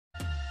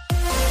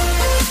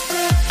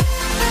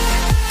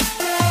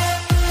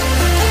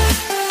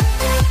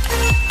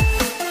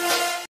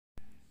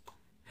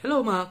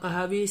mga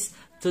kahabis!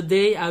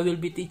 Today, I will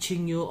be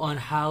teaching you on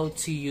how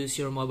to use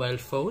your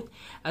mobile phone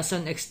as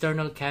an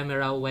external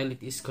camera while it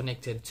is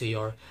connected to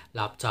your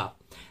laptop.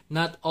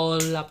 Not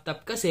all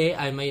laptop kasi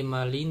ay may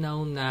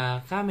malinaw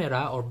na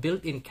camera or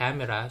built-in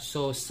camera.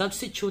 So,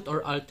 substitute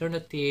or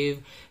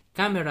alternative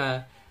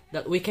camera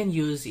that we can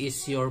use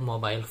is your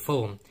mobile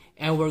phone.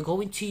 And we're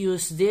going to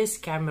use this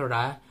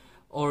camera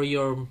or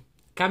your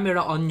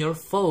camera on your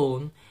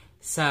phone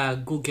sa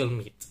Google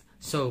Meet.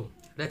 So,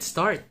 let's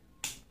start.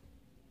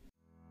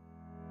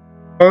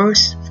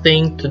 First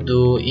thing to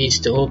do is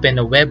to open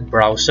a web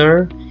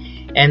browser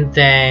and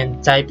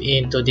then type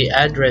into the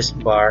address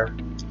bar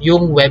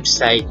yung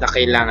website na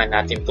kailangan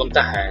natin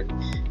puntahan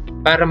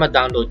para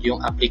ma-download yung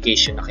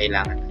application na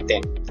kailangan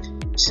natin.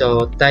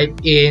 So, type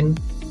in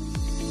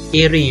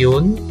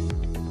Iriun,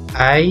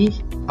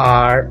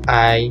 IRIUN.com,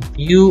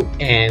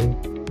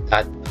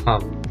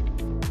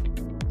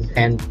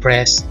 then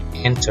press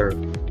enter.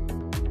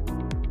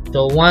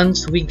 So,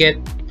 once we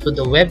get to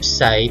the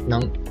website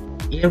ng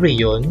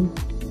Iriun,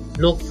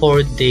 look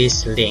for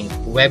this link,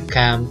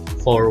 webcam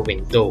for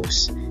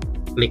Windows.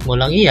 Click mo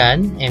lang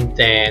iyan and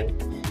then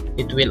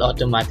it will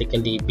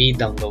automatically be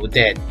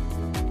downloaded.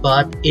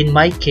 But in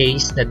my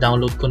case,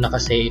 na-download ko na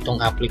kasi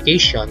itong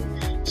application.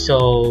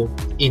 So,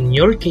 in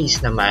your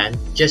case naman,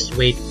 just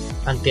wait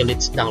until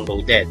it's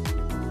downloaded.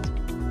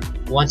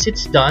 Once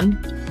it's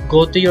done,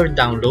 go to your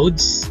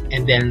downloads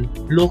and then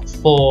look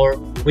for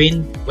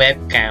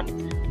WinWebcam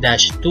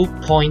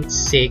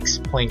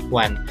 2.6.1.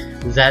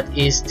 That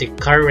is the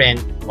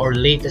current or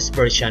latest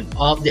version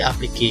of the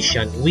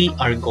application we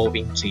are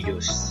going to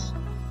use.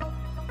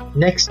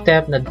 Next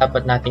step na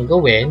dapat natin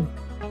gawin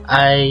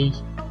ay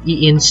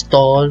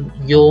i-install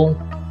yung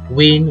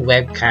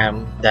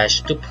WinWebcam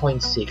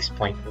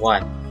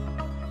 2.6.1.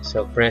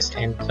 So press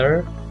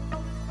enter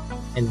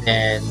and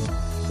then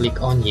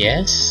click on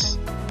yes.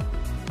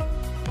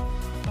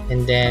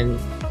 And then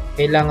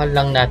kailangan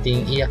lang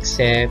nating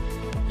i-accept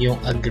yung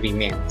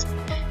agreement.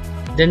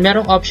 Then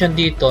merong option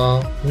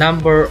dito,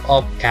 number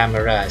of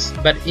cameras.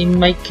 But in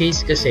my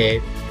case kasi,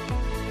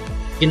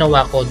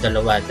 ginawa ko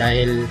dalawa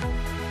dahil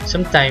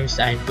sometimes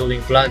I'm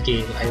doing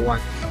vlogging, I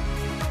want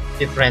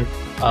different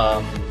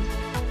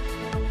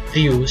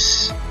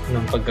views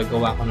ng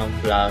paggagawa ko ng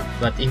vlog.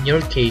 But in your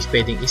case,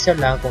 pwedeng isa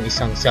lang kung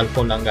isang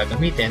cellphone lang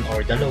gagamitin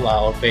or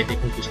dalawa, or pwede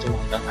kung gusto mo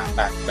hanggang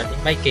apat. But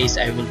in my case,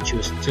 I will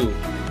choose 2.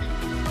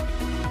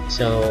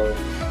 So,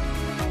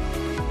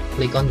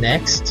 click on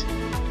next.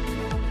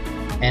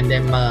 And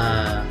then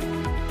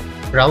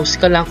browse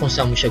ka lang kung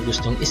saan mo siya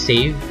gustong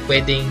i-save.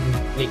 Pwedeng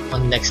click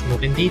on next mo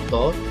rin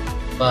dito.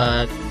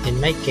 But in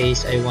my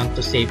case, I want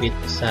to save it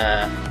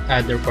sa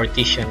other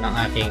partition ng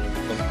aking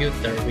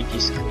computer, which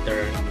is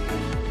under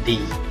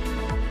D.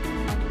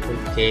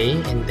 Okay,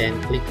 and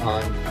then click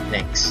on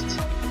next.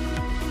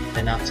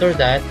 Then after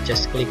that,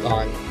 just click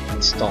on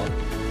install.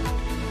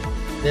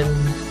 Then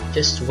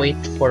just wait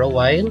for a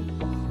while.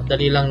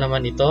 Madali lang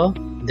naman ito.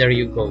 There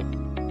you go.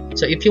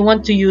 So if you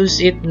want to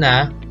use it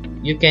na,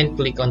 you can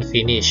click on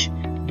finish.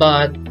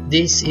 But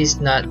this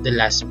is not the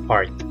last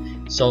part.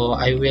 So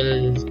I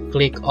will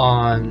click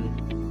on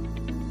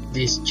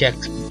this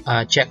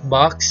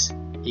checkbox.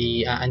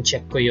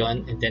 I-uncheck ko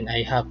yon and then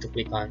I have to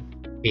click on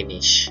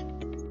finish.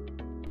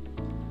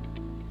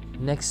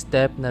 Next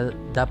step na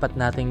dapat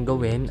natin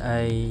gawin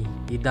ay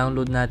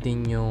i-download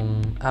natin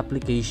yung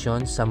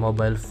application sa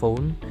mobile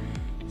phone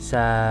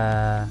sa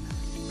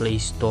Play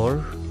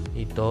Store.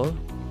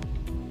 Ito.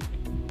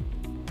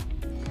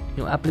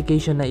 Yung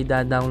application na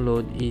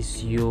i-download is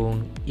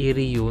yung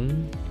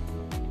Iriun.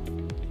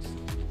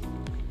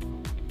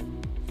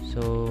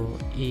 So,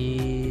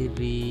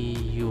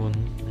 Iriun.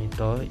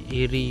 Ito.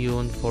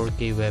 Iriun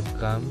 4K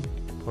webcam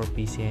for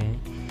PC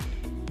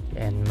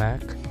and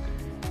Mac.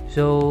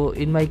 So,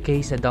 in my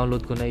case,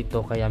 na-download ko na ito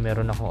kaya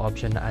meron akong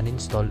option na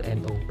uninstall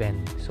and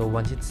open. So,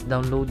 once it's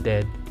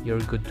downloaded,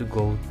 you're good to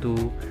go to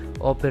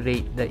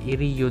operate the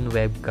Iriun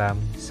webcam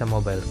sa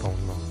mobile phone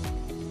mo.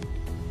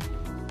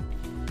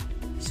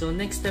 So,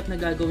 next step na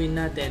gagawin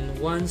natin,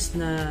 once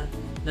na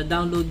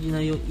na-download na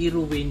yung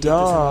Iriun dito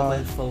sa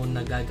mobile phone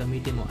na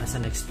gagamitin mo as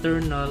an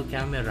external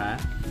camera,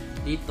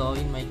 dito,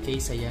 in my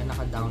case, ayan,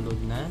 naka-download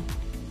na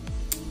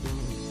yung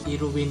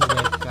Iriun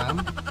webcam.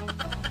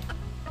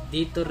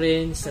 Dito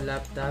rin sa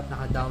laptop,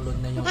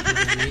 naka-download na yung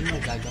Iriun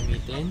na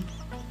gagamitin.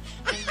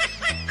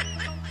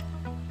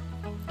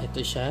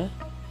 Ito siya.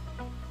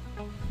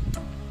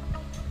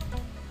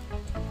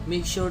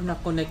 Make sure na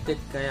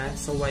connected kaya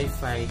sa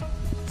Wi-Fi.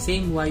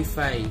 Same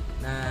Wi-Fi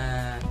na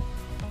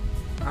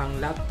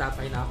ang laptop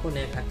ay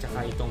nakakonect at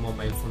saka itong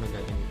mobile phone na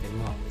gagamitin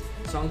mo.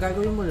 So, ang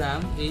gagawin mo lang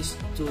is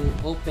to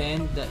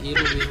open the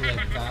Iriun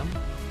webcam.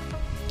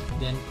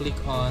 Then, click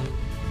on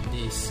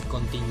this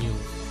continue.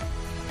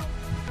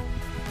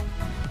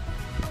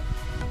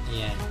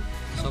 Ayan.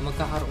 So,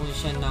 magkakaroon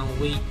siya ng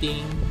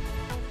waiting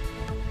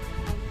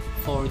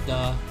for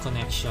the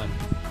connection.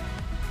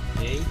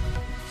 Okay?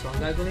 So, ang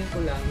gagawin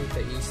ko lang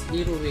dito is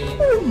Iriun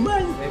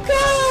webcam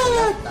sa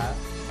laptop.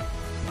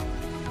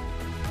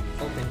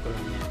 Open ko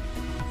lang yan.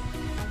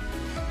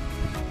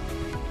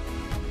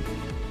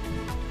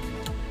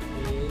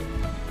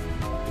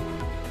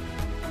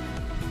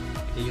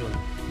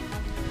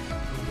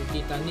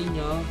 makikita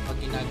ninyo pag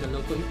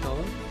ginagalaw ko ito,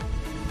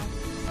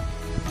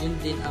 yun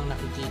din ang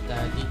nakikita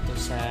dito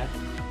sa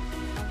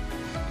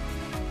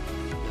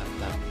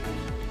laptop.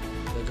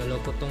 Gagalaw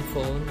ko tong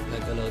phone,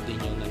 gagalaw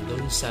din yung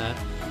nandun sa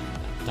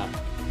laptop.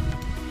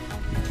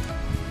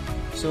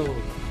 So,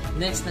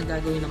 next na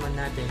gagawin naman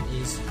natin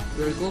is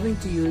we're going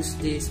to use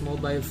this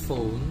mobile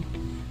phone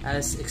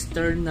as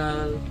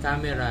external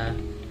camera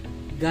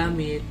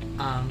gamit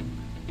ang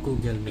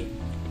Google Meet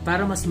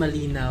para mas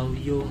malinaw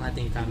yung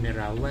ating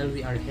camera while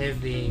we are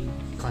having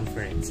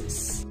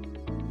conferences.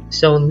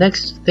 So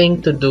next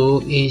thing to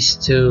do is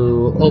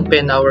to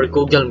open our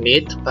Google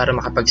Meet para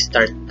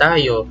makapag-start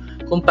tayo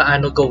kung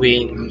paano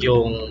gawin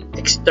yung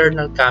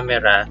external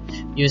camera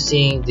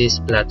using this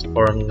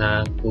platform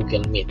na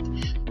Google Meet.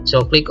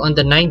 So click on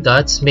the 9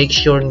 dots, make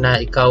sure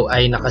na ikaw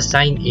ay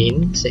naka-sign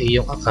in sa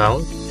iyong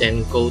account,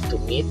 then go to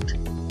Meet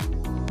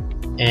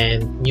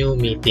and New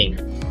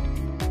Meeting.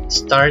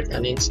 Start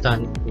an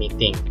instant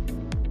meeting.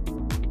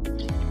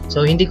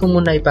 So hindi ko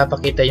muna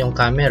ipapakita yung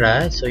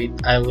camera, so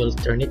I will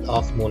turn it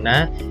off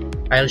muna.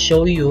 I'll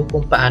show you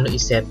kung paano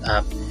i-set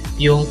up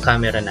yung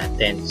camera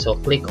natin. So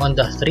click on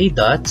the 3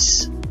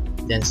 dots,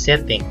 then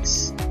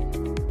Settings.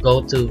 Go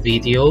to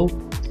Video,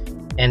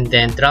 and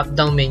then drop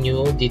down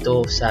menu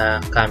dito sa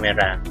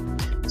camera.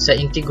 Sa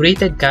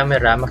integrated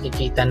camera,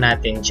 makikita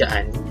natin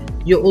dyan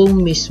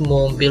yung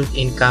mismong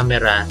built-in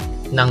camera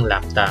ng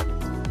laptop.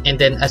 And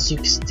then as you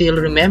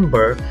still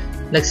remember,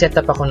 nag-set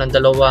up ako ng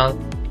dalawang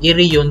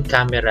Irion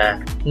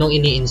camera nung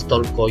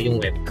ini-install ko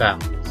yung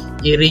webcam.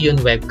 Irion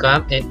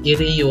webcam and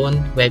Irion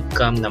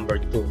webcam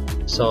number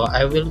 2. So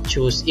I will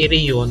choose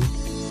Irion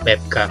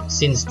webcam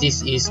since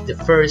this is the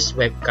first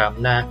webcam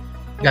na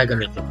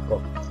gagamitin ko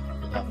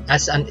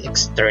as an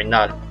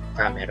external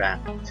camera.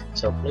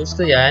 So close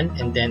to yan,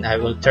 and then I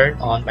will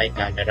turn on my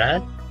camera.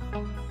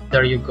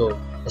 There you go.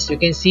 As you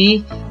can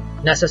see,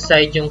 nasa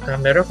side yung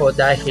camera ko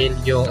dahil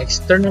yung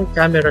external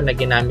camera na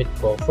ginamit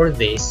ko for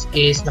this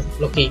is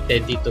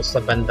located dito sa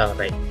bandang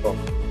right ko.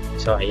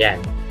 So ayan.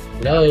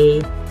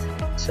 Hello!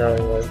 So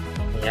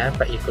ayan,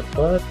 paikot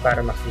ko para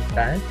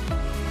makita.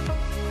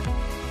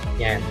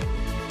 Ayan.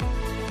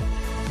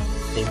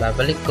 So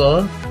ibabalik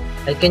ko.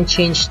 I can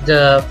change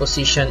the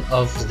position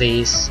of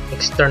this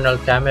external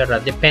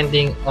camera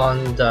depending on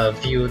the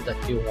view that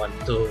you want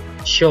to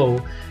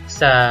show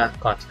sa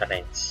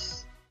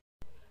conference.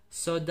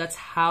 So that's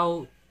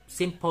how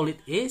simple it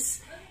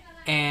is,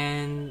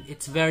 and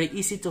it's very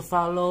easy to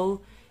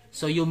follow.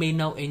 So you may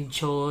now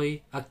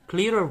enjoy a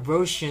clearer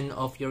version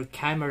of your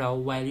camera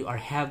while you are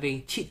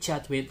having chit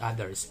chat with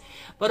others.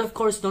 But of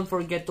course, don't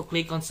forget to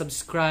click on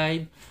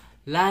subscribe,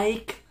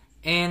 like,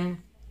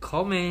 and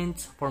comment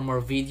for more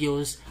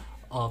videos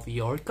of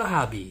your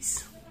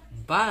kahabis.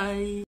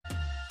 Bye!